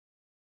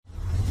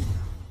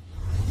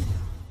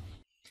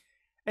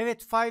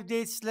Evet, Five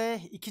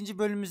Dates'le ikinci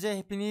bölümümüze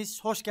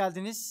hepiniz hoş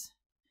geldiniz.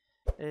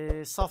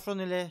 Safron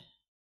ile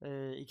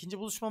ikinci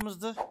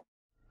buluşmamızdı.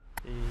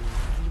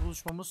 İkinci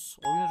buluşmamız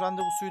oyun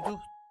randevusuydu.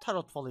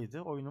 Tarot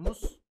falıydı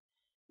oyunumuz.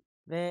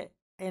 Ve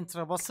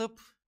Enter'a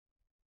basıp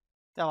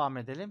devam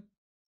edelim.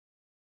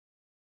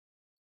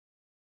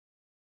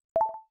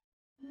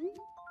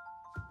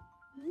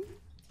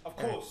 Of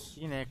course. Evet,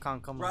 yine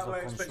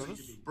kankamızla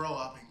konuşuyoruz. Bro,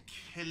 I've been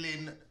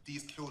killing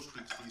these kill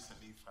streaks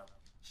recently, fam.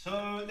 So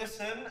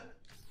listen,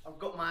 I've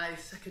got my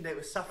second date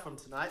with Saffron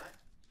tonight.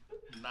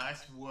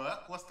 Nice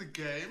work. What's the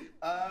game?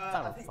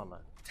 Tarot I think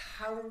falı.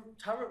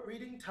 tarot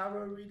reading.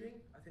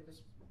 I think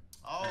that's.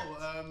 Oh,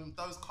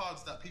 those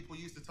cards that people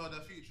use to tell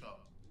their future.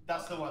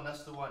 That's the one.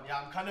 That's the one.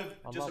 Yeah, I'm kind of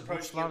just Allah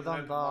approaching it with an burçlardan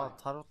open da, mind.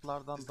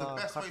 tarotlardan It's the da,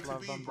 best way to be,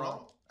 kartlardan da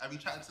bro. Have you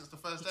chatted since the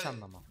first hiç day?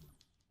 anlamam.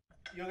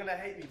 You're gonna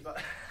hate me,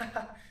 but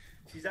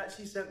she's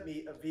actually sent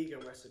me a vegan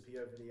recipe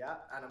over the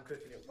app, and I'm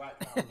cooking it right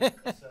now.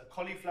 It's a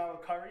cauliflower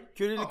curry.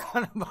 Köreli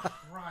karnabahar.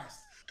 Christ.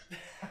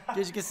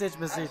 Keşke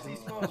seçmeseydin. Actually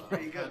smells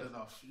pretty Good good.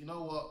 enough. You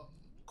know what?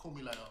 Call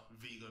me later,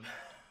 vegan.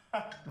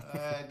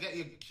 Get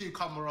your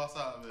cucumber ass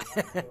out of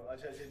it. I'll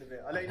chat to you in a bit.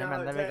 I'll let you know how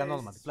Hemen it de vegan tastes.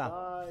 olmadık lan.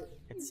 Bye.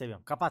 Eti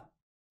seviyorum. Kapat.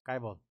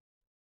 Kaybol.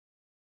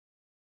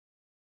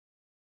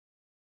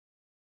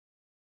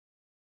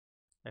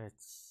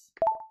 Evet.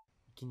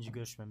 İkinci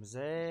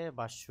görüşmemize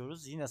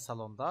başlıyoruz. Yine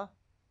salonda.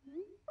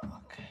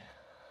 Okay.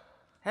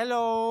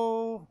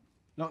 Hello.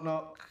 Knock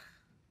knock.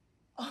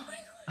 Oh my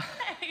god.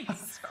 Hey,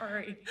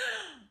 sorry.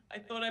 I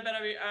thought I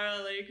better be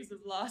early because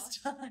of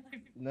last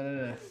time.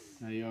 No,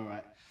 you're all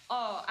right.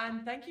 Oh,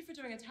 and thank you for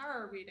doing a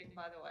tarot reading,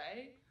 by the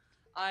way.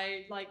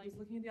 I was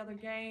looking at the other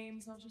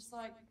games. I was just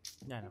like,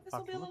 Yani this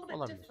will be a little farklılık bit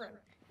olabilir. different.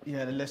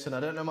 Yeah, listen,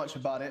 I don't know much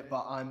about it,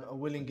 but I'm a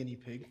willing guinea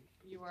pig.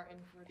 You are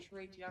in for a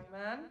treat, young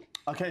man.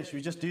 Okay, should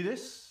we just do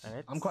this?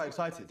 Evet. I'm quite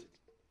excited.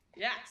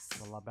 Yes.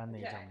 Vallahi ben de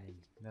Okay. heyecanlıyım.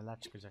 Neler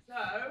çıkacak.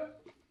 So,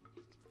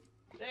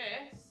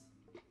 this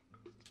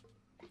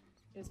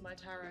is my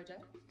tarot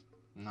deck.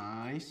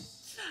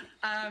 Nice.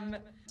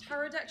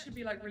 Tarot deck should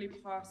be like really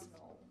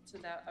personal to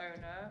their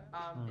owner.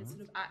 It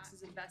sort of acts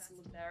as a vessel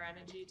of their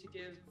energy to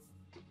give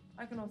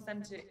like an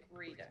authentic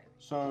reading.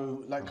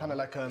 So, like, kind of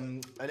like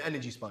an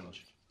energy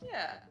sponge.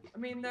 Yeah, I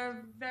mean there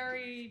are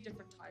very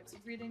different types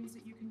of readings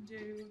that you can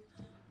do.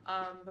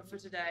 But for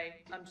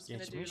today, I'm just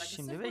going to do like a Geçmiş,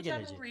 şimdi ve simple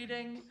general gelecek.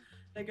 reading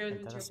that goes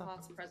into your Enteresan.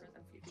 past, present,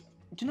 and future.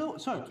 Do you know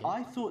what? Sorry,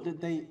 I thought that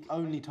they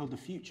only told the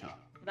future.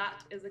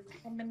 That is a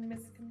common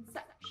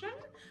misconception.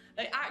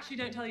 They actually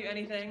don't tell you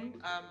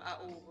anything at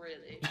all,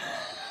 really.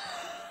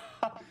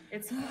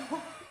 It's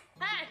more.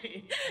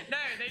 Hey, no,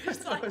 they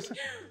just like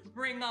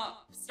bring up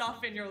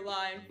stuff in your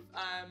life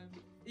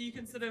that you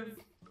can sort of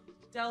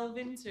delve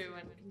into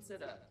and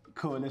consider.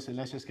 Cool, listen,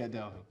 let's just get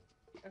delving.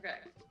 Okay.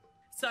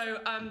 So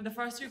the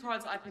first two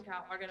cards I pick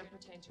out are going to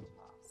pertain to your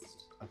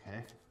past.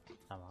 Okay.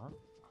 Tamam.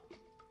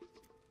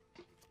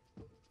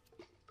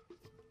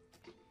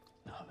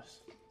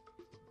 Nervous.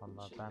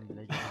 Vallahi ben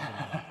bile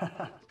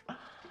geldim.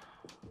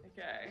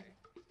 Okay.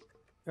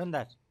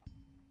 Gönder.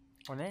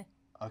 O ne?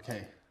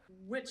 Okay.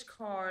 Which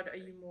card are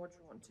you more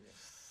drawn to?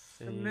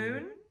 The Ee,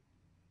 Moon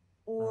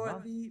or uh-huh.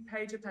 the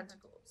Page of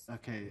Pentacles?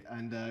 Okay,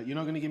 and you're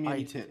not going to give me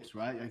any I- tips,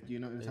 right? Like, you're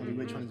not going to tell me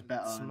which one is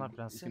better. Sınır And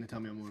prensi. it's going to tell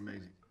me I'm more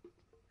amazing.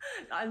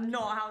 That's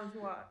not how this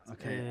works.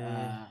 Okay.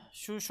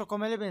 Şu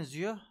şokomele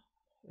benziyor.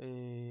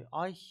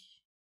 Ay.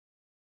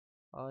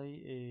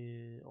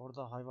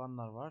 Orada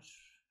hayvanlar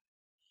var.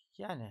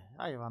 Yani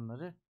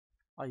hayvanları,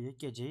 ayı,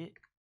 geceyi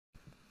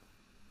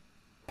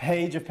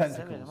Page of severim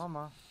Pentacles.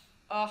 ama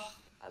Oh,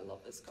 I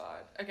love this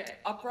card. Okay,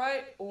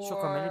 upright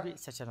şokomeli or bir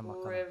seçelim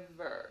bakalım.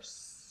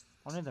 reverse?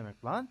 O ne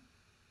demek lan?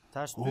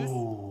 Ters düz.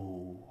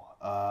 Ooh.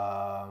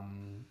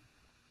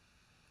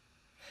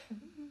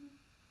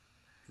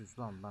 Düz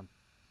lan ben.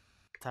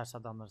 Ters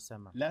adamları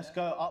sevmem. Let's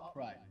go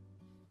upright.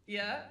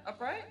 Yeah,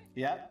 upright?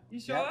 Yeah. You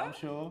sure? Yeah, I'm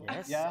sure.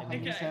 Yes. Yeah, Okay.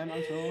 100%,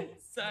 I'm sure.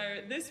 So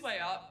this way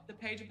up, the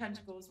Page of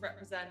Pentacles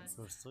represents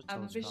Hırslı,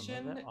 ambition,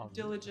 çalışkanlığı ve avcılık.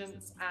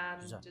 diligence,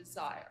 and Güzel.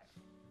 desire.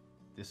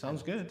 This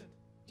sounds good.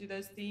 Do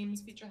those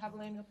themes feature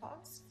heavily in your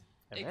past?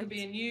 It could be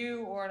Evet. in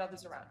you or in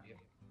others around you.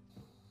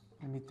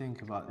 Let me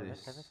think about Evet,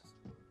 this. evet.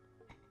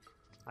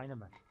 Aynen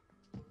ben.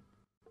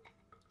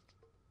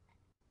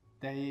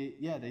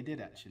 They did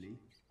actually.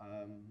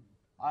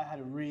 I had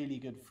a really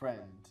good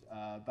friend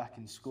back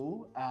in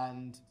school,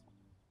 and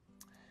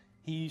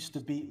he used to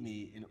beat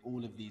me in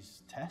all of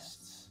these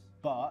tests,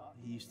 but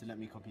he used to let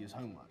me copy his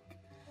homework.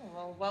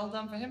 Oh, well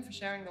done for him for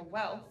sharing the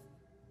wealth.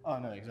 Oh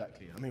no,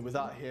 exactly. I mean,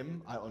 without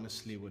him, I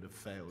honestly would have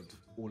failed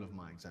all of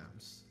my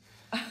exams.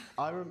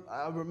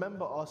 I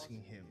remember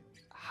asking him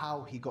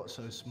how he got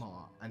so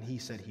smart, and he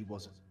said he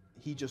wasn't.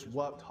 He just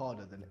worked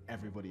harder than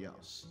everybody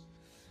else.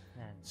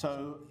 Yani.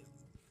 So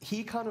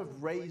he kind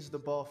of raised the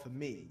bar for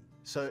me.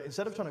 So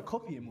instead of trying to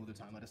copy him all the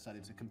time, I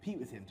decided to compete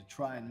with him to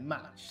try and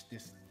match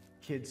this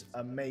kid's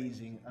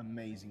amazing,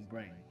 amazing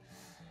brain.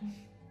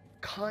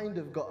 Kind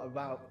of got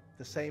about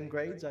the same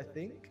grades, I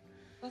think.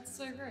 That's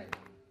so great.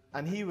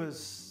 And he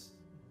was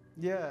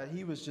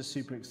just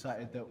super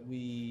excited that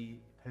we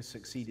has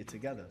succeeded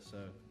together.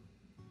 So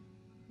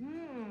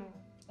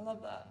I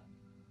love that.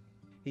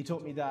 he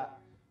taught me that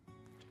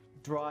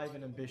drive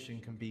and ambition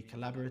can be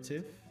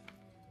collaborative,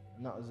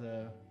 and that was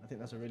I think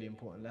that's a really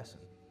important lesson.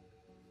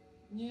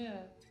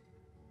 Yeah.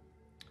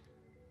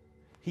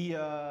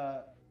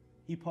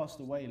 He passed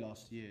away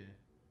last year.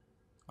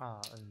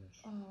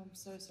 Ölmüş. Oh, I'm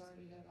so sorry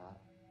to hear that.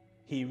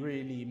 He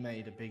really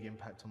made a big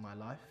impact on my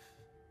life.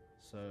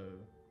 So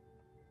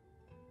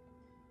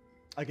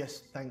I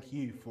guess thank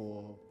you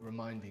for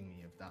reminding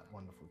me of that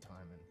wonderful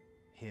time and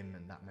him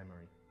and that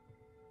memory.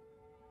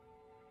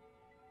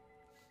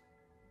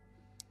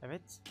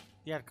 Evet.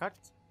 Diğer kart.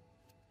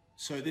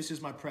 So this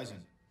is my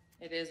present.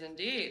 It is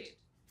indeed.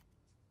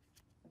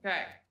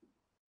 Okay.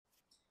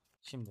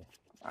 Şimdi.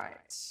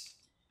 Right.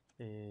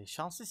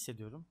 Şanslı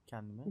hissediyorum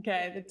kendimi.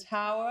 Okay, the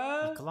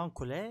tower Yıkılan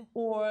kule,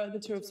 or the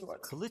two of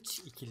swords. kılıç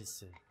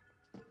ikilisi.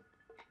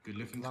 Good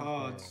looking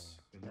Yıkılan cards.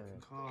 kule. Good Evet.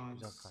 looking cards.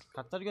 Güzel kart.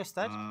 Kartları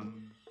göster.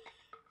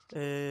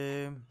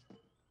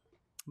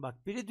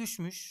 Bak biri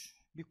düşmüş.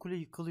 Bir kule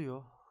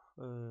yıkılıyor.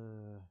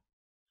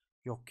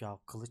 Yok ya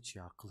kılıç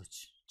ya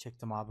kılıç.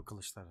 Çektim abi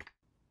kılıçları.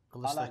 I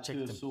Kılıçları like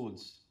two of çektim.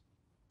 swords.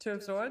 Two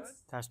of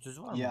swords. Ters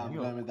düz var mı? Yeah, I'm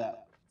Yok. going with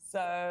that. So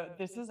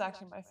this is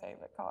actually my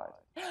favorite card.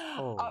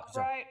 Oh,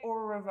 Upright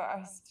or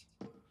reversed.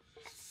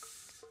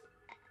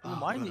 Oğlum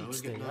Oh, aynı God, I always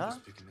işte get ya.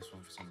 nervous picking this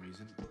one for some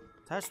reason.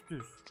 Ters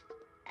düz.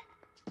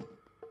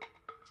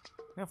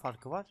 Ne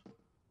farkı var?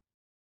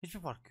 Hiçbir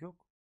farkı yok.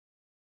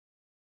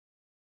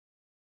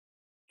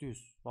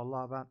 Düz.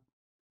 Vallahi ben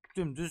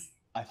dümdüz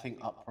I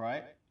think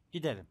upright.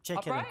 giderim.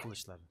 Çekerim Upright?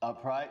 kılıçları.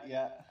 Upright,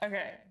 yeah.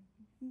 Okay.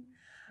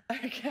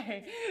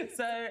 Okay.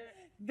 So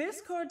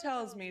this card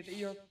tells me that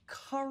your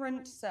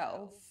current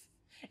self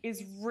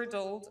is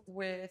riddled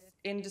with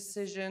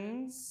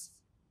indecisions,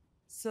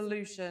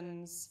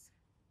 solutions,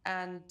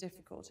 and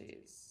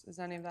difficulties. Is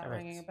any of that Evet.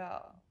 ringing a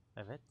bell?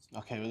 Evet.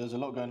 Okay, well, there's a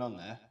lot going on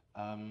there.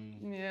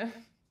 Yeah.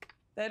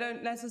 They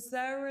don't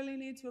necessarily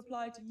need to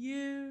apply to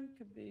you.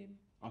 Could be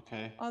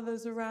Okay.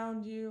 others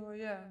around you, or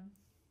yeah.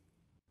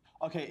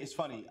 Okay, it's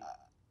funny.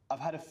 I've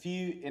had a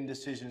few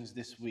indecisions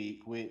this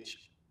week,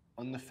 which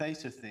on the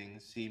face of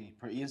things seem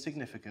pretty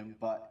insignificant,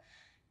 but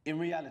in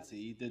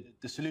reality,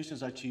 the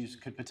solutions I choose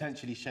could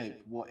potentially shape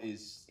what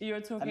is. You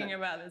were talking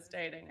And- about this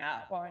dating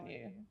app, weren't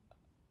you?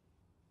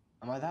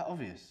 Am I that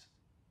obvious?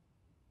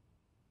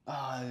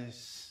 Ah, it's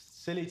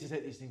silly to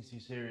take these things too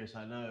serious,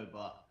 I know,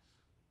 but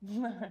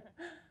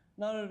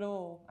Not at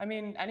all. I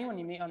mean, anyone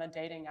you meet on a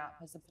dating app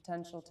has the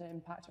potential to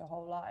impact your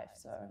whole life.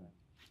 So,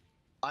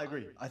 I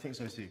agree. I think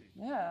so too.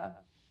 yeah,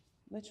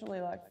 literally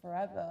like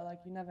forever. Like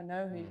you never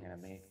know who you're gonna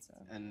meet. So,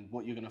 And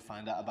what you're going to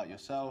find out about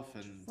yourself,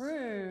 and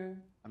true.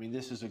 I mean,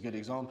 this is a good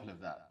example of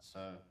that.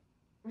 So,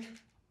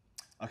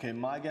 okay,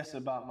 my guess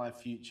about my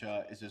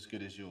future is as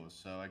good as yours.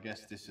 So I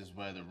guess this is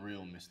where the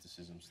real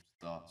mysticism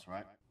starts,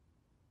 right?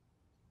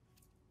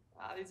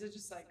 Wow, these are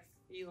just like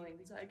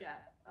feelings I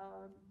get.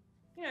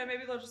 You know,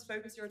 maybe they'll just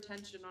focus your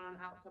attention on an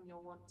outcome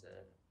you'll want to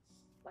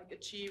like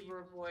achieve or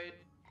avoid.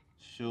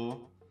 Sure.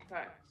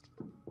 Okay.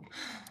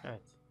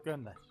 Evet.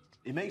 Gönder.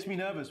 It makes me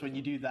nervous when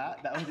you do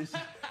that. That was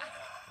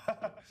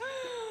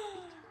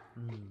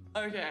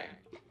Okay.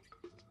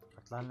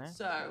 Kartlar ne?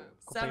 So,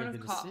 Kupa Seven of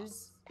yedilisi.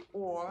 Cups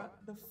or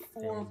the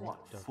Four of Değnek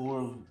Wands. dört.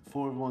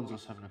 four of wands or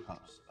seven of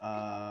cups.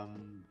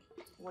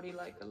 What do you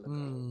like the look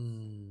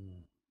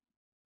of?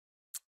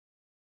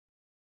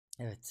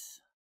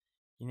 Evet.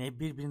 Yine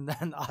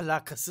birbirinden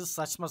alakasız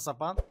saçma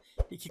sapan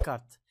iki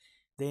kart.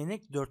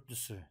 Değnek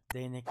dörtlüsü.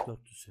 Değnek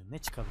dörtlüsü. Ne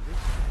çıkabilir?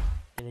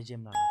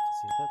 Geleceğimle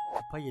alakası ya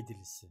da kupa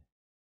yedilisi.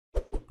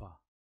 Kupa.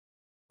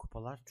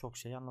 Kupalar çok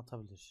şey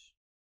anlatabilir.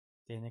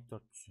 Değnek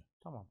dörtlüsü.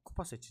 Tamam.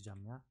 Kupa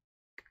seçeceğim ya.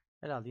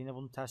 Herhalde yine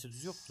bunun tersi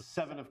düz yoktur.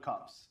 Seven of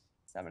cups.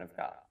 Seven of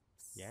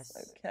Cups. Yes.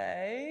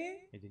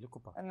 Okay. Yedili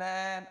kupa. And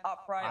then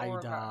upright or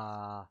reversed.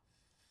 Ayda.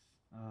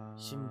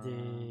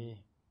 Şimdi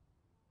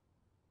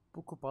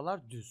bu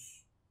kupalar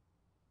düz.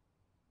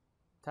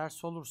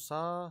 Ters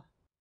olursa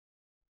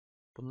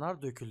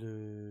bunlar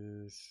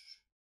dökülür.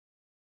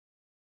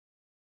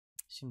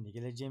 Şimdi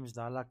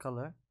geleceğimizle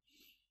alakalı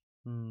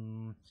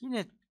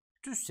yine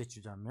düz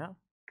seçeceğim ya.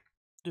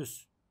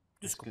 Düz.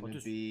 Düz It's kupa gonna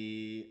düz. be.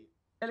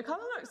 It kind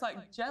of looks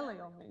like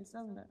jelly on these,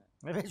 doesn't it?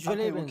 Evet Okay,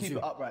 şöyle we'll keep it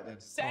benziyor. upright then.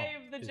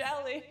 Save the düz.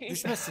 jelly.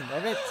 Düşmesin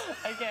evet.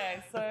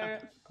 Okay,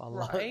 so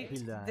Vallahi right,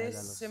 billahi helal this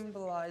olsun.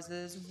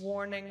 symbolizes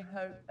warning,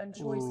 hope, and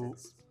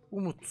choices.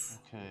 Umut.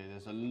 Okay,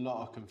 there's a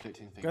lot of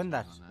conflicting things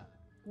Gönder. going on there.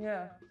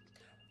 Yeah,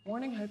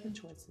 warning, hope, and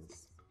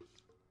choices.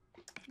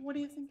 What do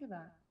you think of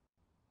that?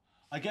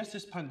 I guess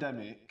this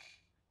pandemic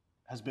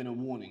has been a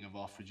warning of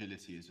our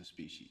fragility as a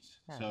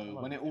species. Yeah, So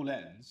well. when it all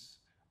ends,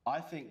 I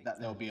think that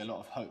there'll be a lot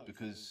of hope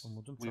because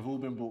Umudum we've çok. all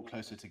been brought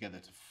closer together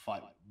to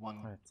fight one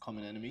Evet.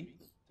 common enemy.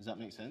 Does that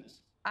make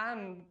sense?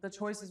 And the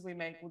choices we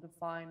make will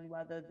define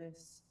whether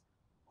this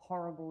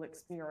horrible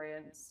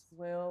experience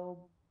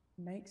will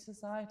make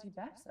society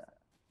better.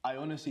 I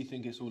honestly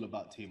think it's all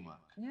about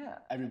teamwork. Yeah.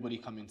 Everybody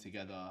coming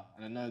together.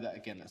 And I know that,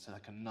 again, that's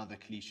like another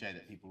cliche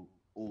that people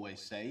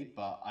always say,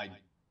 but I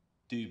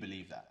do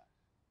believe that.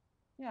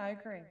 Yeah, I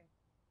agree.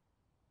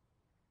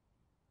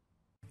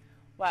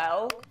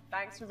 Well,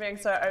 thanks for being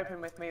so open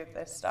with me with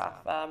this stuff.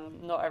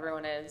 Not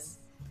everyone is.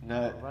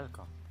 No,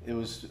 Welcome. it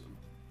was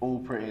all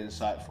pretty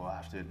insightful, I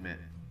have to admit.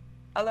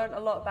 I learned a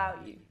lot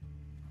about you.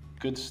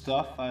 Good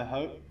stuff, I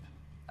hope.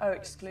 Oh,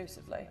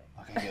 exclusively.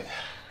 Okay, good.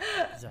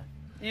 Güzel.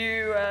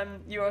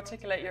 You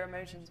articulate your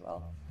emotions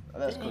well.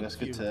 That's good. That's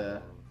good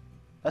to.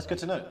 That's good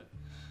to know.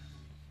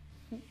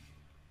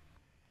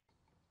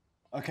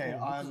 Okay,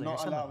 Oh, I'm not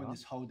yaşamadım allowing lan.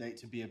 this whole date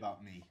to be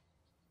about me.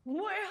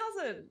 What, it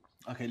hasn't?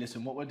 Okay,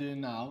 listen. What we're doing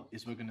now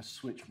is we're gonna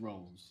switch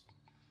roles.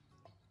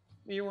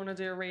 You want to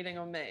do a reading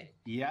on me?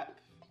 Yep.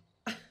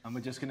 And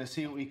we're just gonna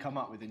see what we come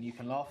up with, and you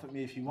can laugh at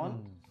me if you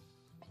want.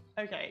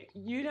 Okay,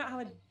 you don't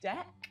have a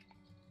deck?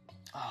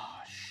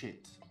 Ah,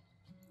 shit.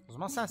 O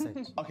zaman sen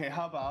seç. Okay,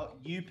 how about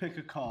you pick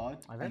a card,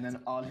 Evet. and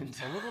then I'll,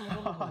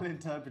 Olur. I'll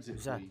interpret it for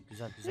Güzel, you.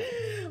 güzel.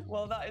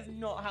 Well, that is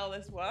not how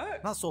this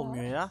works. Nasıl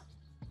olmuyor ya?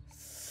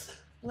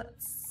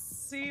 Let's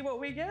see what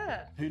we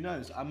get. Who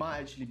knows? I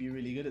might actually be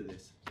really good at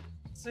this.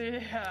 So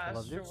yeah,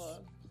 Olabilir.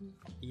 sure.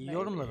 İyi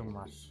yorumlarım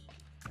var.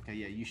 Okay,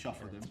 yeah, you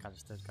shuffle them.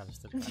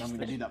 Karıştır. And I'm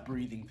gonna do that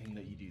breathing thing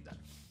that you do then.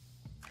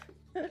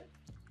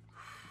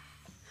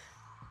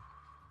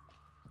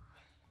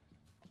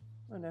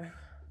 Oh no.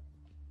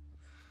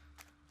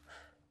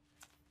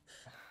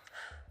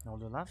 Ne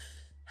oluyor lan?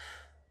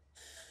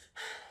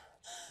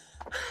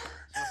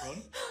 Saffron?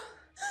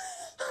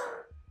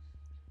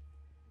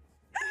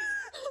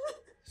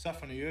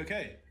 Saffron, are you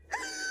okay?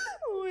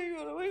 Oh my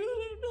god,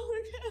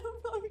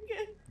 I'm not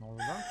okay. Ne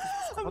oluyor lan?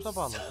 Kız psikopata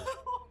bağladı.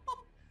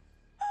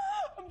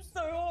 I'm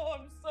so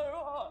hot.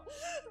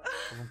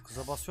 Oğlum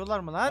kıza basıyorlar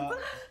mı lan?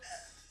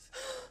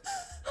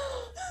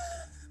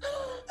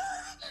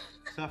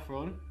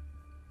 Saffron?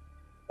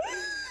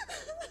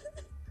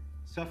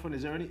 Saffron,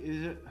 is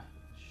it...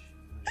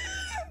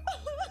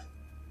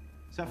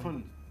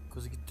 Saffron,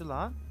 Kız gitti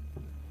lan.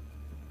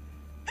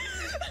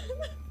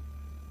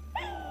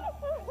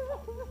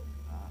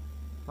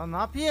 Lan ne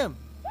yapayım?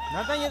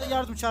 Nereden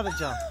yardım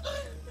çağıracağım?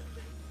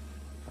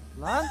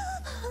 Lan?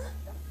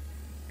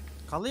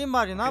 Kalayım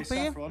bari ne okay,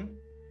 yapayım? Saffron,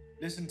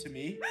 listen to me,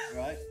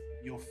 right?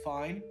 You're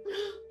fine.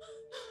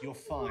 You're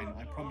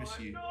fine, I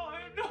promise you. No,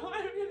 I'm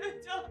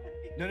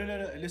gonna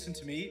die. No, listen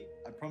to me.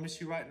 I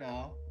promise you right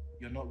now,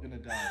 you're not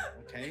gonna die,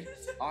 okay?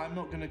 I'm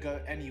not gonna go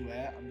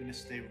anywhere. I'm gonna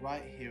stay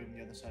right here on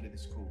the other side of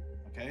this call,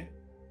 okay?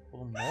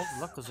 Oğlum ne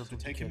oldu la kıza So durduk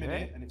take a yere?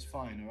 minute and it's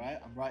fine,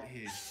 alright? I'm right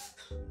here.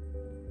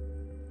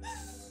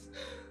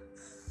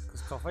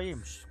 Kız kafayı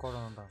yemiş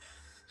koronadan.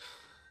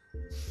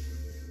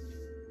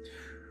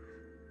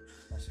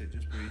 That's it,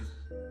 just breathe.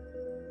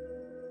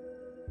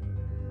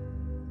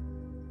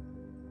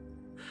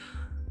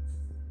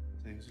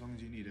 Take as long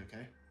as you need,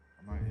 okay?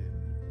 I'm right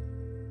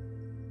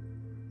here.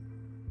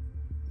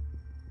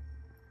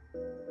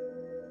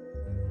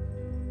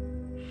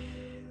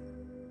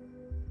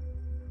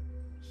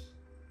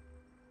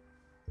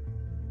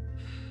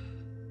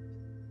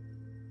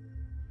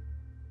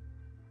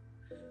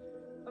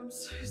 I'm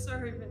so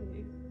sorry,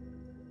 Vinny.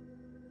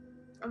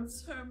 I'm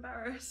so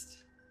embarrassed.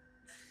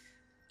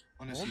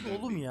 Ne Honestly, oldu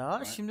don't oğlum be, ya?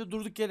 right? Şimdi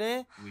durduk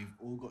yere We've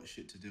all got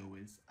shit to deal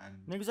with,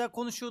 and ne güzel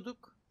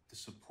konuşuyorduk. the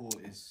support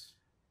is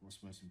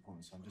what's most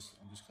important. So I'm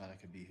just glad I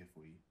could be here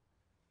for you.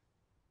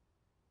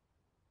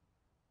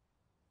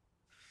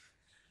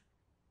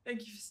 Thank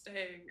you for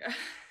staying.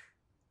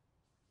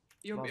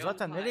 You'll Lan be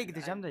zaten on nereye fine,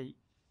 gideceğim de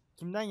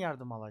kimden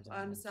yardım alacağım? I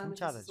yani? understand Kimi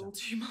that this is all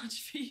çağıracağım? too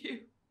much for you.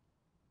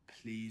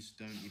 Please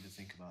don't even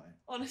think about it.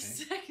 On a okay?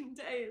 second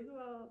day as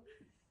well.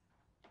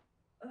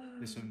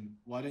 Listen,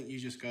 why don't you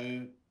just go,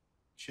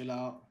 chill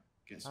out,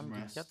 get some Lan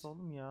git rest. yat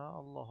oğlum ya.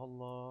 Allah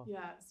Allah.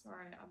 Yeah,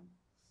 sorry.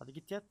 Hadi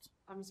git yat.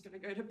 I'm just gonna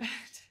go to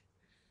bed.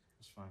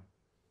 It's fine.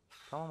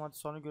 Tamam hadi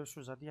sonra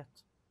görüşürüz. Hadi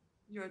yat.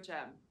 You're a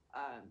gem.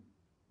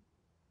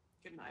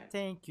 Good night.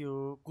 Thank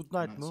you. Good Good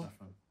night night, mu?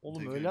 Saffron. Oğlum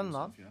Take care of öğlen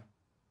lan. yourself, yeah?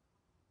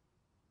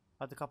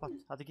 Hadi kapat.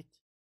 Hadi git.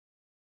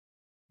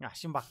 Ya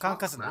şimdi bak Fuck,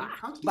 kankasın. man.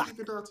 How do you Bak.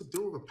 even know how to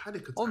deal with a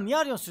panic attack? Oğlum niye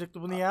arıyorsun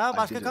sürekli bunu ya? I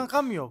Başka didn't.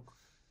 kankam yok.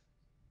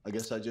 I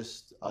guess I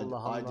just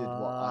Allah I did what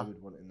Allah. I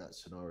would want in that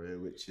scenario,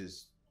 which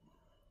is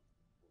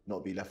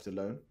not be left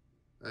alone.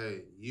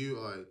 Hey, you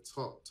are a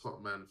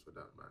top man for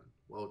that, man.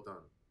 Well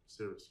done.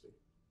 Seriously.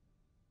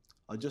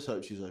 I just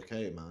hope she's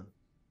okay, man.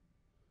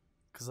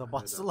 Kıza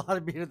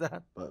bastılar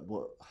birden. But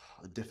what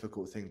a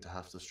difficult thing to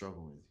have to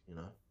struggle with, you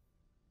know?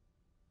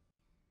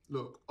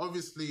 Look,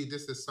 obviously,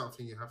 this is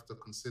something you have to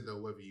consider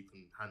whether you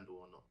can handle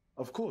or not.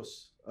 Of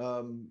course.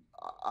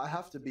 I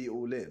have to be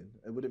all in.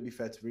 It wouldn't be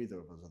fair to either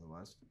of us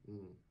otherwise.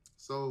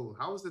 So,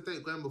 how was the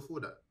date going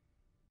before that?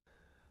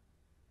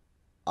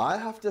 I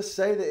have to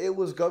say that it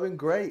was going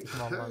great.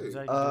 Vallahi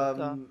güzel gidiyor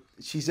da.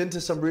 She's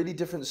into some really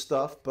different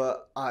stuff,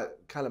 but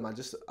Callum,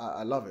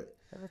 I love it.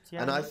 Evet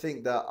And I yani.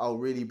 think that I'll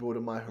really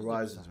broaden my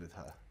horizons with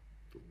her.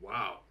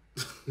 Wow.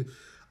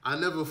 I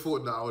never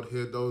thought that I would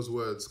hear those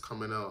words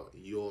coming out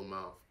your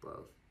mouth,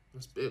 bro.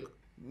 That's big.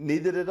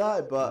 Neither did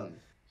I, but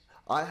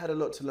I had a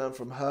lot to learn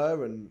from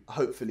her, and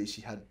hopefully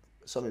she had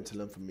something to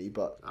learn from me.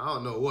 But I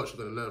don't know what she's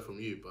going to learn from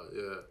you, but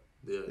yeah.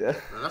 Yeah.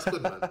 No, that's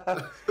good, man.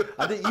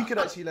 I think you could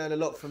actually learn a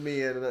lot from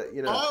me, and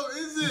you know. Oh,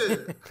 is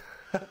it?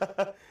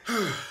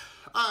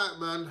 Alright,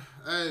 man.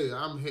 Hey,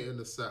 I'm hitting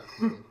the sack,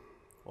 man.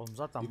 Oğlum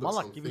zaten You got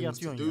malak some gibi things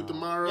to yatıyorsun do ya.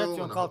 tomorrow,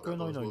 Yatıyorsun and I hope kalkıyorsun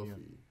that oyun goes well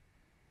oynuyorsun.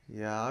 for you.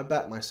 Yeah, I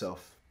back myself.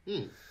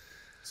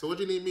 So what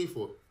do you need me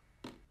for?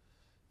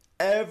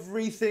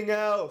 Everything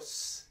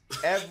else.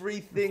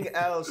 Everything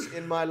else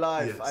in my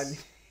life.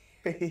 Yes.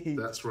 I need.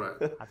 That's right.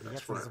 Hadi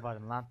That's yat right.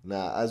 zıbarın lan.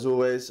 Nah, as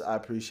always, I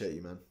appreciate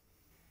you, man.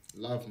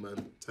 Love, man.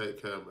 Take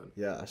care, man.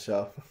 Yeah, I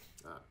shall.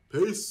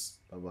 Peace.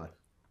 Bye bye.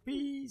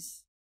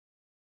 Peace.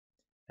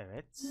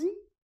 Evet.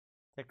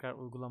 Tekrar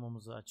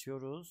uygulamamızı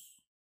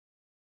açıyoruz.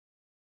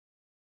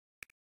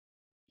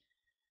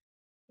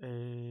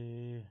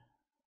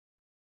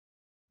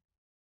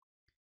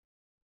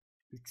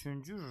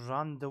 Üçüncü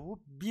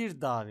randevu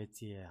bir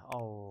davetiye.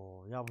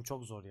 Oo, ya bu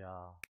çok zor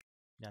ya.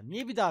 Ya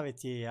niye bir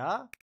davetiye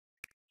ya?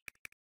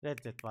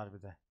 Reddet var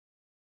bir de.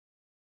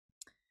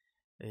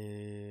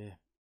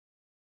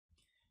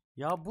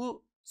 Ya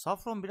bu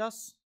Safron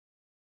biraz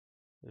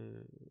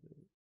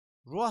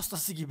ruh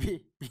hastası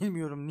gibi.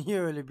 Bilmiyorum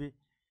niye öyle bir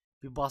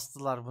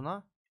bastılar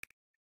buna.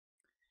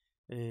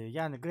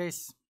 Yani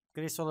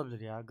Grace olabilir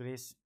ya.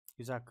 Grace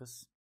güzel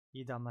kız.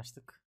 İyi de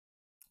anlaştık.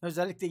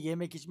 Özellikle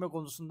yemek içme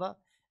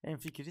konusunda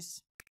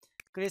hemfikiriz.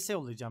 Grace'e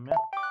yollayacağım ya.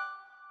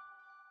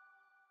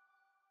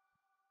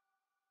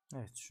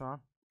 Evet, şu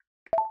an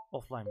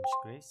offline'miş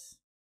Grace.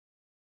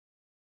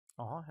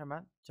 Aha,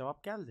 hemen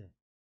cevap geldi.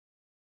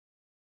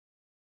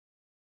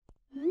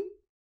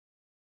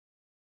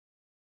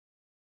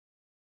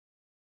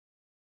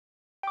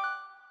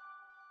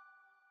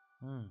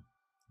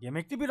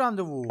 Yemekli bir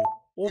randevu.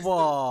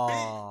 Ova.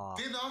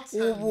 Big dinner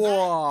tonight.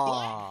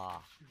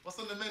 Ova. What's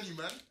on the menu,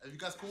 man? Have you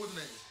guys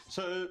coordinated?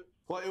 So,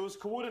 well, it was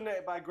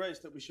coordinated by Grace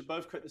that we should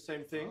both cook the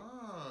same thing.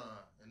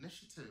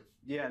 Initiative.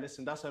 Yeah,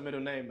 listen, that's her middle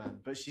name, man.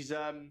 But she's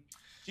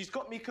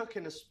got me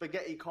cooking a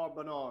spaghetti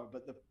carbonara,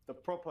 but the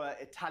proper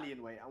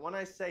Italian way. And when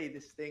I say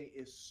this thing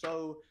is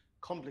so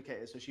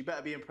complicated, so she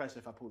better be impressed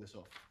if I pull this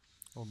off.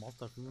 Oğlum alt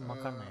tarafı bir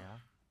makarna ya.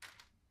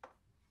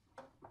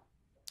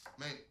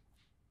 Mate,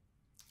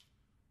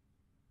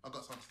 I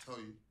got something to tell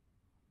you.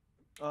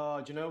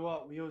 Oh, do you know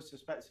what? We all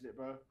suspected it,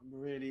 bro.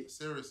 I'm really...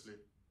 Seriously.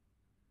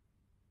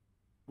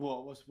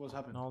 What? What's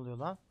happened? Ne oluyor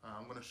lan?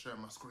 I'm gonna share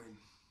my screen.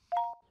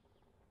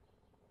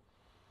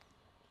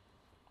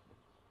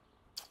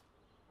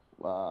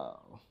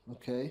 Wow.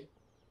 Okay.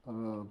 Ne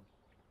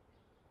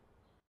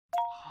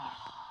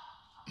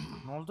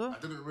oldu? I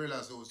didn't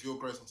realize it was your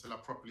Grace until I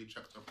properly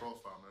checked her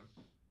profile, man.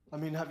 I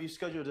mean, have you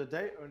scheduled a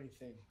date or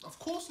anything? Of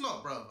course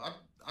not, bro.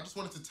 I just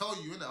wanted to tell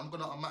you, innit? I'm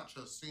gonna unmatch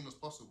her as soon as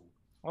possible.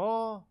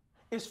 Oo.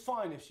 It's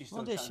fine if she's still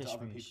What is chatting to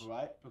other she's people,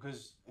 right?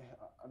 Because,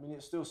 I mean,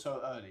 it's still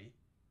so early.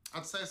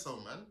 I'd say so,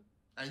 man.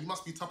 And you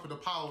must be top of the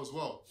pile as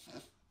well.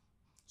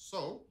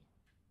 So,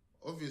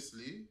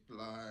 obviously,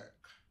 like,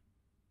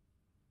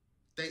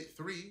 date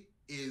 3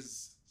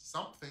 is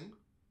something.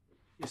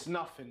 It's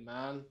nothing,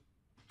 man.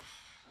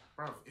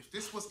 Bruv, if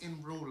this was in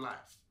real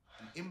life,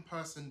 an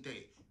in-person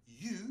date,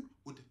 you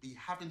would be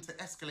having to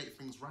escalate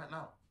things right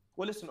now.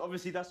 Well, listen,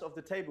 obviously that's off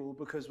the table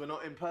because we're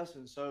not in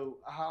person, so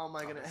how am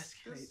I going to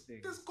escalate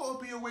things? There's got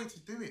to be a way to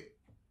do it.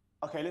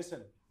 Okay,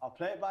 listen, I'll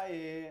play it by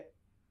ear,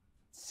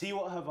 see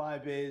what her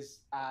vibe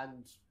is,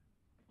 and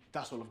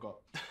that's all I've got.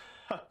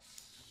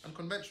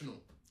 Unconventional.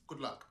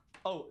 Good luck.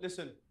 Oh,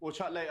 listen, we'll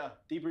chat later.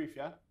 Debrief,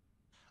 yeah?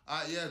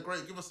 Yeah,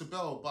 great. Give us a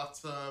bell, but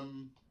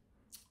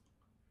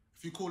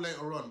if you call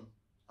later on,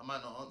 I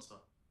might not answer.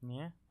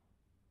 Niye?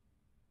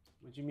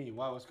 What do you mean?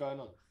 Why? What's going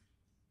on?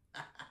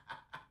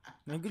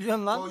 Ne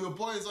gülüyorsun lan? Oh, your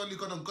boy's only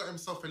got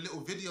himself a little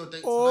video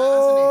date tonight,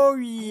 Oh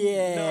hasn't he?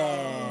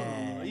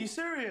 yeah. Are you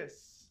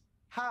serious?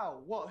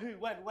 How? What? Who?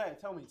 When? Where?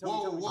 Tell me. Tell me.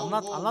 Whoa,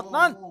 Anlat, whoa, anlat whoa,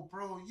 lan. whoa,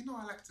 bro. You know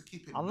I like to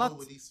keep it Anlat. low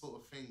with these sort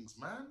of things,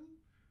 man.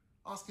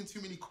 Asking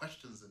too many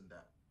questions and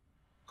that.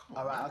 Come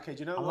on, All right. man. Okay. Do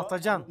you know what?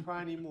 Anlatacaksın. I won't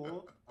pry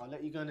anymore. I'll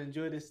let you go and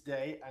enjoy this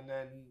day, and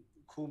then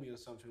call me or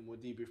something. We'll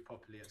debrief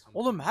properly at some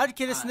point. Oğlum her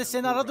keresinde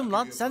seni aradım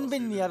lan. Sen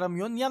beni niye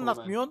aramıyorsun? Niye Cool, man.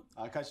 anlatmıyorsun?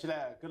 I'll catch you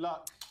later. Good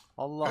luck.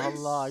 Allah Peace.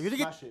 Allah. Yürü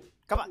git. Smash it.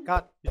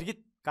 Kapat. Yürü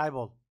git.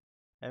 Kaybol.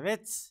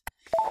 Evet.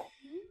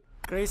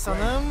 Grace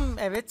Hanım.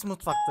 Evet,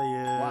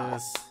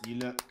 mutfaktayız.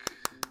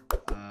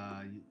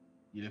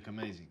 You look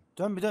amazing.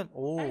 Dön bir dön.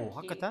 Oo, Thank you.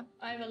 hakikaten.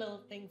 I have a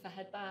little thing for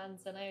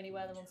headbands and I only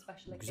wear them on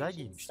special Güzel occasions.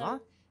 giyinmiş So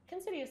lan.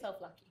 consider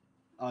yourself lucky.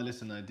 Oh,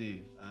 listen, I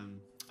do.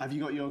 Have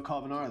you got your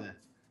carbonara there?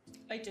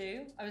 I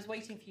do. I was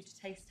waiting for you to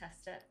taste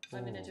test it. So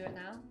I'm going to do it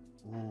now.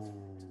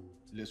 Ooh,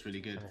 it looks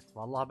really good. Evet,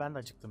 vallahi ben de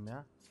acıktım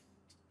ya.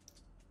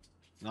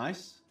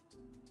 Nice.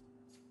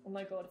 Oh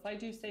my god, if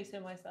I do say so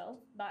myself,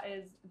 that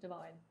is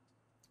divine.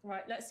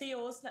 Right, let's see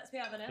yours. Let's be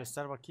having it.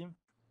 Göster bakayım.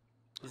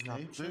 Biz ne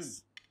Okay,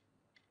 yapmışız?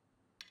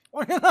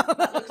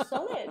 That looks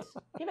solid.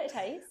 Give it a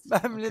taste.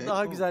 Ben bile Okay,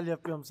 daha cool. güzel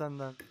yapıyorum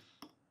senden.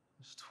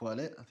 Just twirl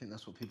it. I think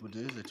that's what people do.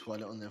 Is they twirl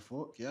it on their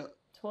fork. Yeah.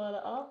 Twirl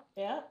it up.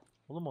 Yeah.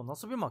 Oğlum o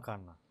nasıl bir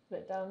makarna? Put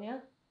it down,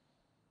 yeah.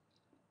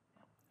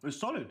 It's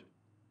solid.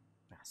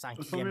 Ya,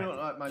 sanki It's probably yemedim.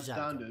 not like my Güzel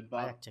standard, diyorum. but-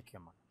 Ayak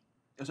çekiyorum bak.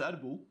 It's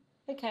edible.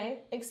 Okay,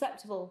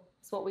 acceptable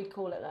is what we'd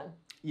call it then.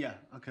 Yeah,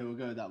 okay, we'll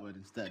go with that word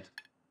instead.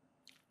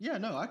 Yeah,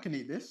 no, I can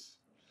eat this.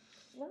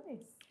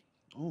 Nice.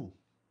 Oh.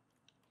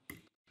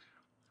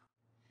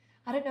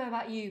 I don't know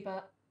about you,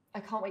 but I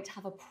can't wait to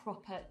have a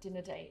proper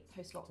dinner date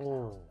post-lockdown.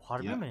 Oo,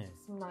 harbi Ya. mi?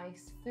 Some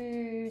nice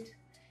food,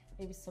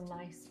 maybe some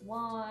nice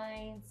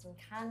wine, some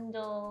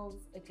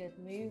candles, a good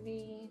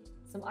movie,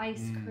 some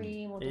ice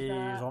cream or dessert.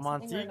 something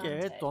Romantik, evet.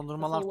 romantic.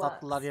 Dondurmalar, The full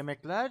tatlılar, works.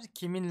 yemekler.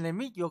 Kiminle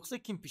mi yoksa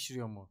kim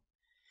pişiriyor mu?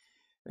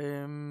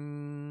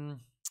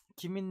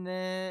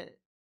 Kiminle?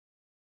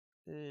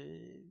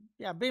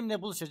 Ya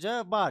benimle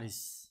buluşacağı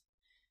bariz.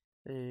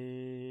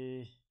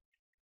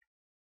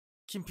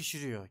 Kim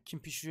pişiriyor?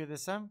 Kim pişiriyor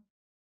desem?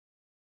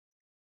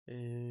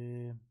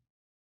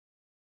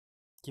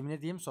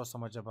 Kimine diye mi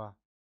sorsam acaba?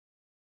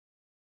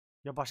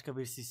 Ya başka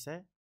birisi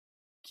ise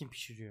kim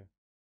pişiriyor?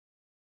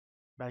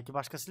 Belki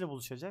başkasıyla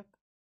buluşacak.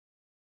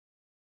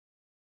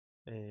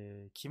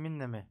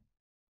 Kiminle mi?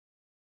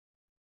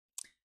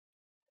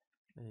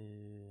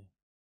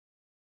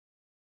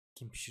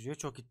 Kim pişiriyor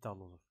çok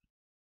iddialı olur.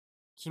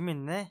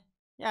 Kiminle?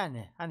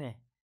 Yani hani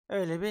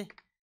öyle bir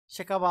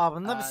şaka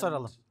babında bir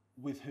soralım.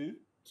 With who?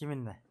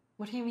 Kiminle?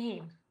 What do you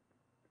mean?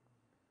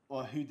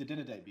 Or who'd the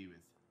dinner date be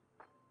with?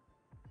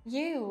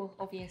 You,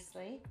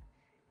 obviously,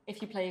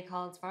 if you play your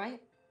cards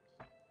right.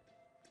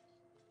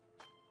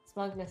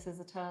 Smugness is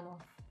a turn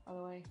off, by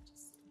the way,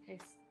 just in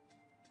case.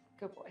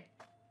 Good boy.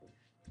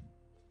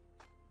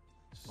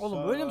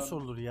 Oğlum So, böyle mi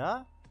sorulur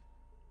ya?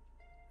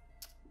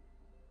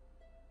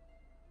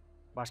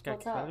 Başka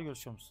What's erkeklerle up?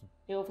 görüşüyor musun?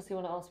 You obviously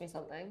want to ask me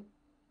something.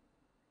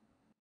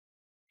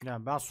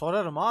 Yani ben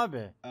sorarım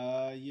abi.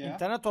 Yeah.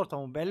 İnternet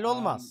ortamı belli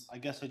olmaz.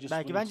 I guess I just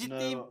Belki ben wanted to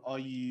ciddiyim. know,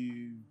 are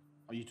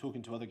you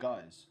talking to other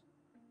guys?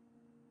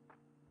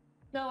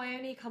 No, I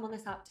only come on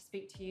this app to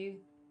speak to you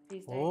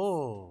these days.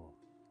 Oo.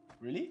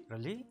 Really?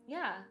 Really?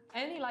 Yeah,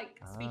 I only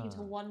like speaking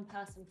to Ah. one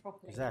person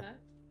properly, Güzel. you know?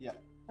 Yeah.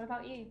 What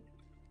about you?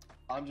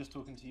 I'm just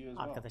talking to you as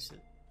well. Arkadaşlar.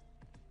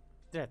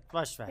 Evet,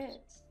 boş ver.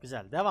 Good.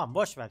 Güzel. Devam.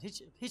 Boş ver.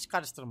 Hiç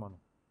karıştırma onu.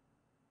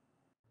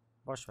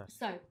 Boş ver.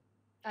 So, I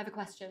have a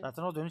question.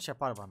 Zaten o dönüş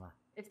yapar bana.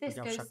 If this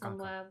Yavşak goes kanka.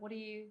 somewhere, what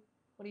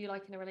do you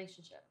like in a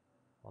relationship?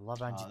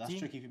 Vallahi ben That's ciddiyim.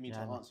 tricky for me to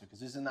Yani answer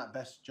because isn't that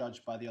best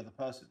judged by the other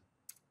person?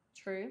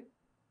 True.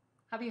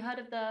 Have you heard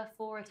of the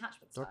 4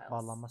 attachment styles? 4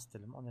 bağlanma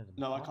stilim. O ne demek?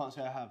 No, I o? can't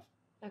say I have.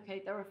 Okay,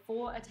 there are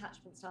 4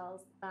 attachment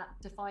styles that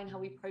define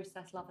how we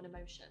process love and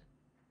emotion.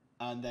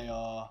 And they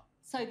are.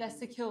 So they're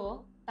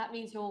secure. That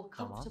means you're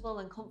comfortable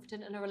and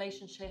confident in a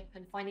relationship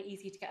and find it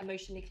easy to get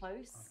emotionally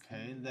close.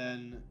 Okay,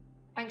 then.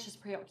 Anxious,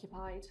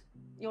 preoccupied.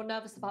 You're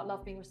nervous about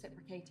love being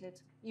reciprocated.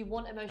 You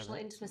want emotional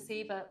Evet.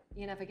 intimacy, but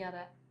you never get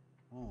it.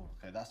 Oh,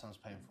 okay, that sounds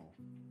painful.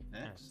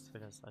 Next. Evet,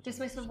 biraz acayip.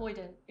 Dismissive,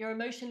 avoidant. You're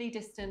emotionally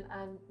distant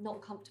and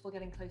not comfortable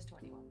getting close to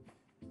anyone.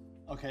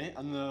 Okay,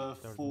 and the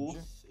Dördüncü.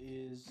 fourth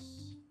is.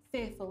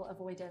 Fearful,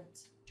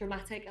 avoidant.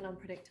 Dramatic and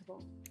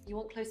unpredictable. You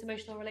want close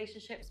emotional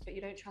relationships, but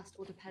you don't trust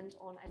or depend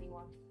on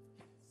anyone.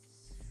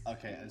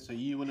 Okay, and so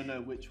you want to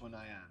know which one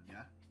I am,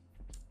 yeah?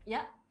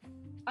 Yeah.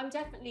 I'm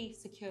definitely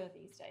secure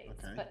these days,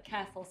 Okay. but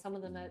careful. Some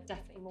of them are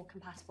definitely more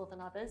compatible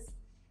than others.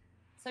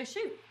 So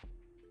shoot.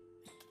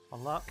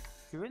 Vallahi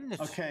güvenilir.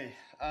 Okay,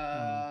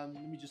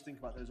 let me just think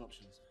about those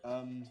options.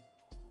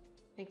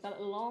 Think about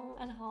it long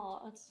and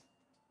hard.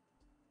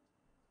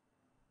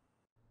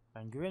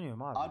 Ben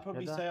güveniyorum abi. I'd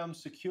probably Ya da say I'm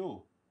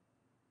secure.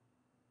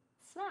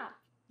 Snap.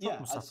 Yeah,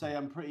 mu I'd say sakın?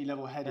 I'm pretty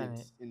level-headed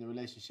Yani in the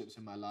relationships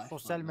in my life.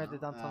 sosyal right now,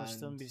 medyadan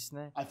tanıştığım and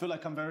birisine I feel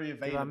like I'm very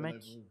available güvenmek.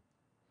 overall.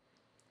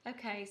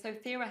 Okay, so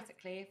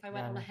theoretically, if I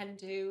went on a Yani. hen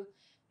do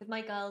with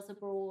my girls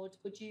abroad,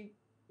 would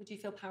you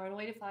feel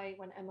paranoid if I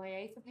went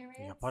MIA for periods?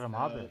 Yaparım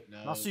abi.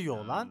 Nasıl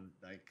yiyor lan?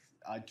 Like,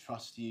 I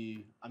trust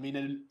you. I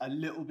mean, a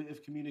little bit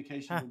of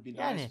communication Heh, would be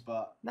yani. nice,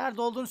 but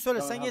Nerede olduğunu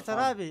söylesen have yeter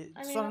fun. abi. I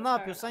mean, Sonra that's ne fair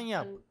yapıyorsan enough,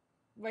 yap. and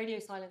radio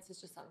silence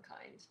is just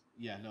unkind.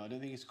 yeah, no, I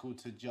don't think it's cool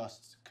to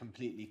just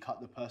completely cut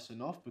the person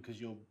off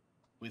because you're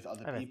with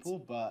other Evet. people,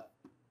 but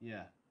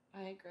yeah.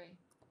 I agree.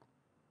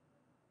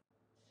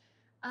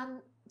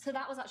 So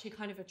that was actually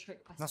kind of a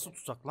trick question. Nasıl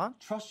tutsak lan?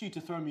 Trust you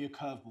to throw me a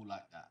curveball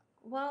like that.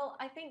 Well,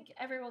 I think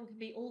everyone can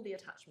be all the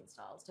attachment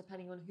styles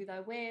depending on who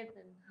they're with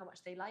and how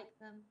much they like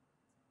them.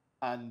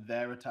 And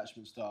their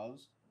attachment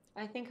styles.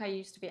 I think I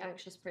used to be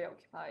anxious,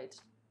 preoccupied.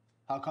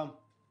 How come?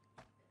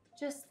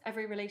 Just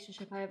every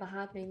relationship I ever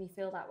had made me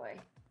feel that way.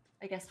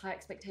 I guess high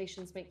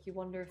expectations make you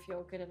wonder if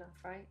you're good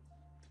enough, right?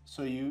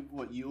 So you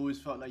always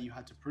felt like you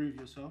had to prove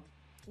yourself?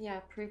 Yeah,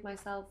 prove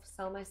myself,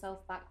 sell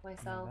myself, back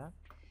myself, Evet.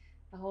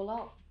 a whole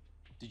lot.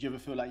 Did you ever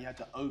feel like you had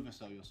to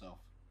oversell yourself?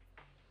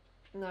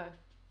 No,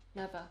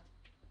 never.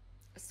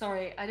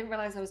 Sorry, I didn't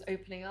realize I was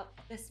opening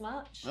up this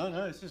much. No,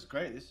 this is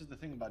great. This is the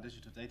thing about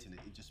digital dating.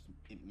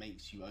 It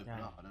makes you open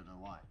Yeah. up. I don't know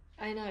why.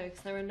 I know,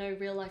 because there are no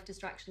real life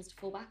distractions to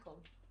fall back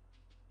on.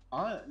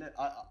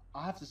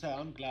 I have to say I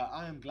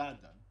am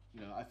glad though.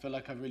 You know, I feel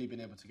like I've really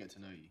been able to get to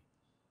know you.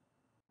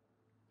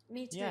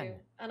 Me too. Yani.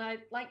 And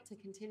I'd like to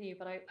continue,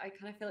 but I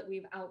kind of feel like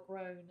we've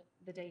outgrown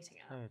the dating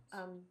app. Evet.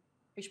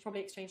 We should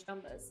probably exchange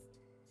numbers.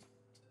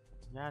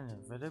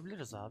 Yani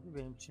verebiliriz abi.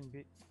 Benim için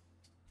bir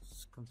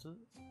sıkıntı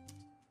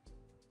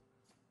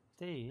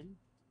değil.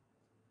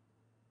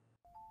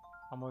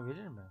 Ama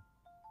verir mi?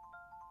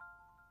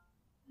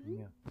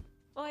 Bilmiyorum.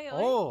 Oi,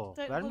 oi. Oo,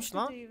 Don't vermiş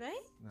want lan. to do,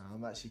 eh? No,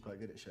 I'm actually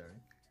quite good at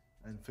sharing.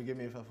 And forgive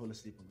me if I fall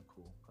asleep on the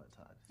call. I'm quite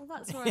tired. Well,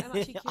 that's alright. I'm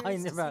actually curious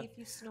Aynı to ben. see if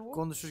you snore.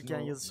 Konuşurken,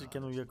 Snore?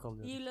 yazışırken No.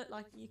 uyuyakalıyorum. You look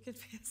like you could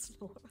be a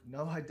snorer.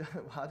 No, I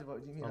don't. What do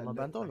you mean? Vallahi I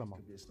ben de look like olamam.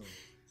 I could be a snorer.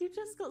 You've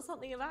just got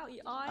something about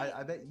you.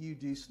 I bet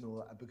you do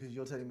snore because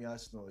you're telling me I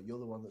snore. You're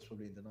the one that's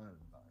probably in denial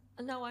about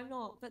it. No, I'm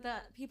not. But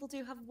that people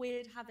do have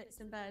weird habits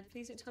in bed.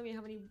 Please don't tell me you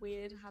have any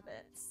weird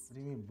habits. What do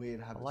you mean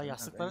weird habits? Vallahi I don't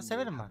have yastıkları any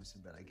severim weird ben. habits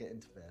in bed. I get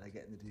into bed. I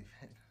get in the duvet.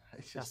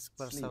 I just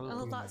Yastıkları sleep. sarılıp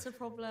Oh, uyumak. that's a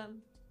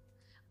problem.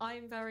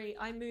 I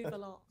move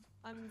a lot.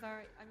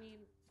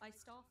 I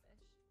starfish.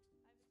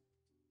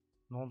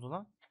 Ne oldu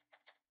lan?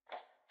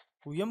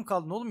 Uyuya mı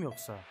kaldın oğlum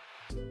yoksa?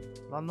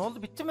 Lan ne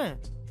oldu, bitti mi?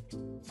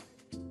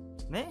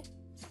 Ne?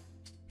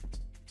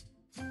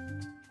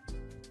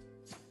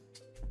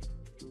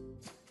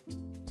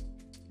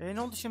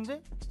 Ne oldu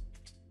şimdi?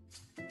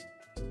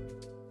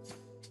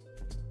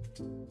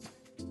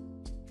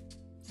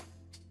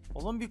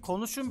 Oğlum bir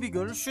konuşun, bir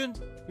görüşün,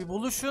 bir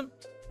buluşun,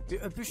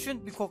 bir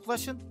öpüşün, bir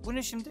koklaşın. Bu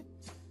ne şimdi?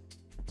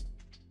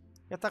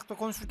 Yatakta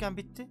konuşurken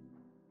bitti.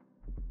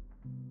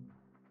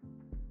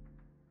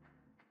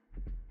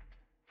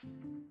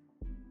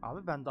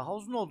 Abi ben daha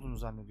uzun olduğunu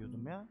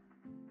zannediyordum ya.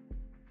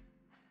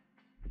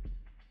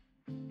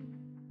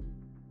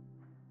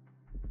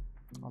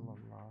 Allah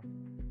Allah.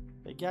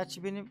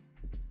 Gerçi benim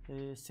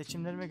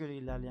seçimlerime göre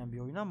ilerleyen bir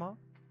oyun ama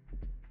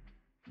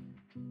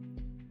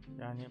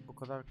yani bu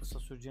kadar kısa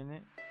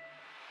süreceğini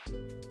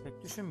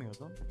pek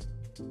düşünmüyordum.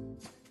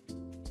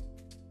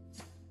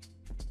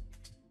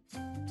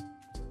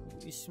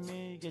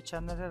 İsmi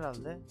geçenler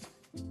herhalde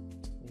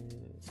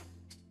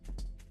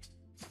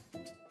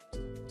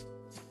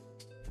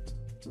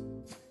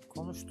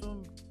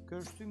konuştuğum,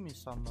 görüştüğüm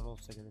insanlar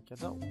olsa gerek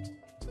ya da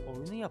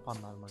oyunu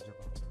yapanlar mı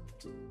acaba?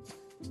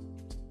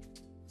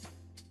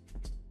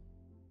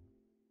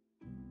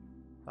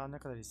 Daha ne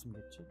kadar isim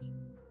geçecek?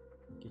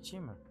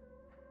 Geçeyim mi?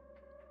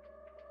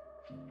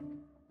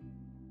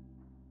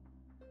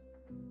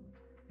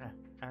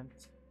 And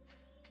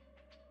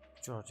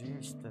George'yu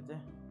istedi.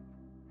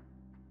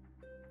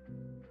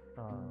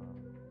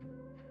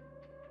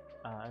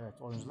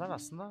 Evet, oyuncular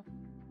aslında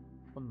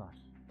bunlar.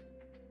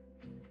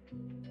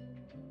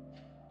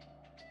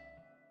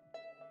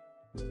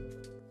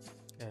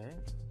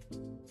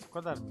 Bu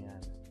kadar mı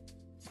yani?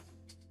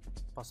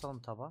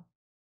 Basalım taba.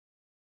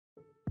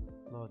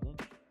 Loading.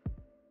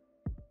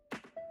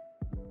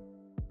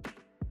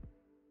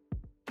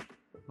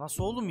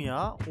 Nasıl oğlum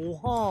ya?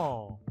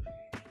 Oha!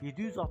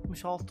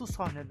 766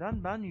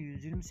 sahneden ben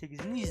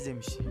 128'ini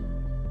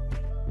izlemişim.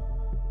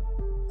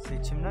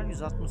 Seçimler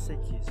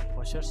 168.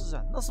 Başarısız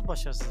randevu. Nasıl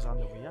başarısız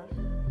randevu ya?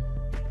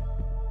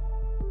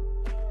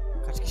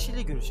 Kaç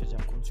kişiyle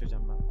görüşeceğim,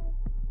 konuşacağım ben?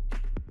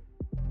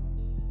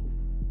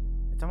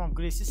 Tamam,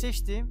 Grace'i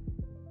seçtim.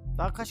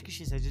 Daha kaç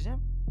kişiyi seçeceğim?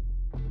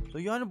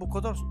 Yani bu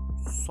kadar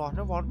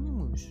sahne var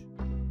mıymış?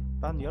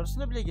 Ben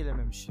yarısına bile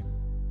gelememişim.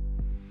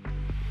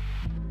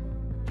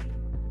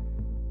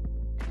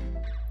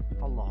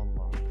 Allah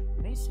Allah.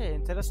 Neyse,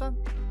 enteresan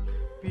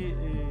bir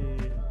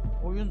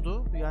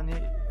oyundu. Yani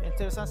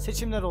enteresan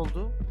seçimler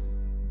oldu.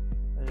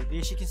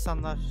 Değişik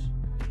insanlar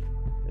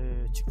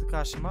çıktı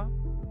karşıma.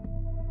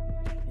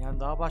 Yani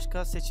daha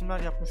başka seçimler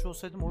yapmış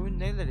olsaydım oyun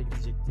nerelere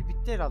gidecekti?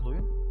 Bitti herhalde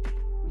oyun.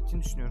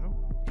 Bittiğini düşünüyorum.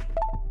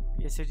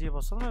 Bir SC'ye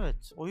basalım.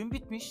 Evet. Oyun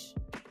bitmiş.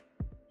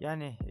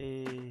 Yani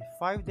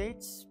FİVE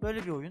Dates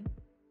böyle bir oyun.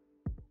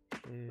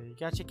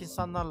 Gerçek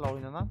insanlarla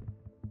oynanan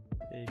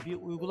bir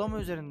uygulama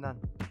üzerinden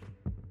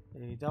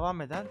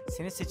devam eden,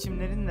 senin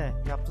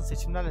seçimlerinle, yaptığın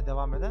seçimlerle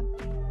devam eden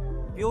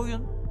bir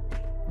oyun.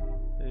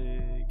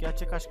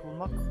 Gerçek aşk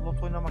bulmak,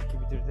 lot oynamak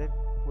gibidir de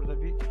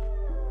burada bir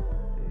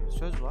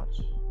söz var.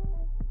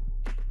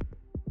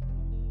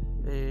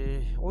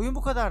 Oyun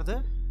bu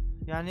kadardı.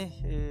 Yani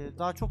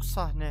daha çok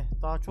sahne,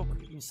 daha çok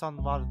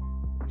insan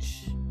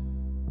varmış.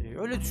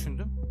 Öyle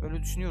düşündüm, öyle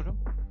düşünüyorum.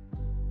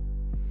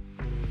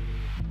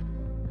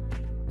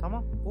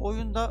 Tamam, bu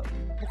oyunda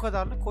bu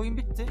kadarlık. Oyun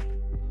bitti.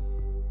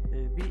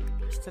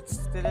 Bir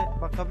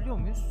istatistiklere bakabiliyor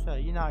muyuz?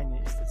 Yine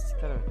aynı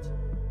istatistikler, evet.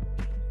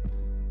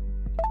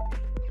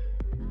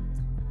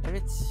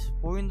 Evet,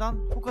 bu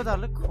oyundan bu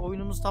kadarlık.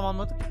 Oyunumuzu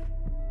tamamladık.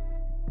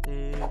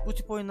 Bu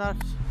tip oyunlar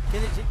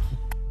gelecek.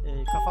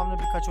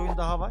 Kafamda birkaç oyun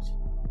daha var.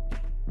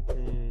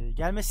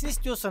 Gelmesini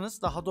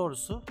istiyorsanız, daha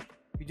doğrusu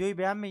videoyu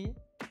beğenmeyi,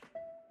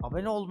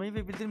 abone olmayı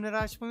ve bildirimleri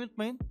açmayı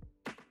unutmayın.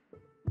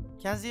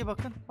 Kendinize iyi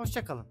bakın.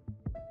 Hoşça kalın.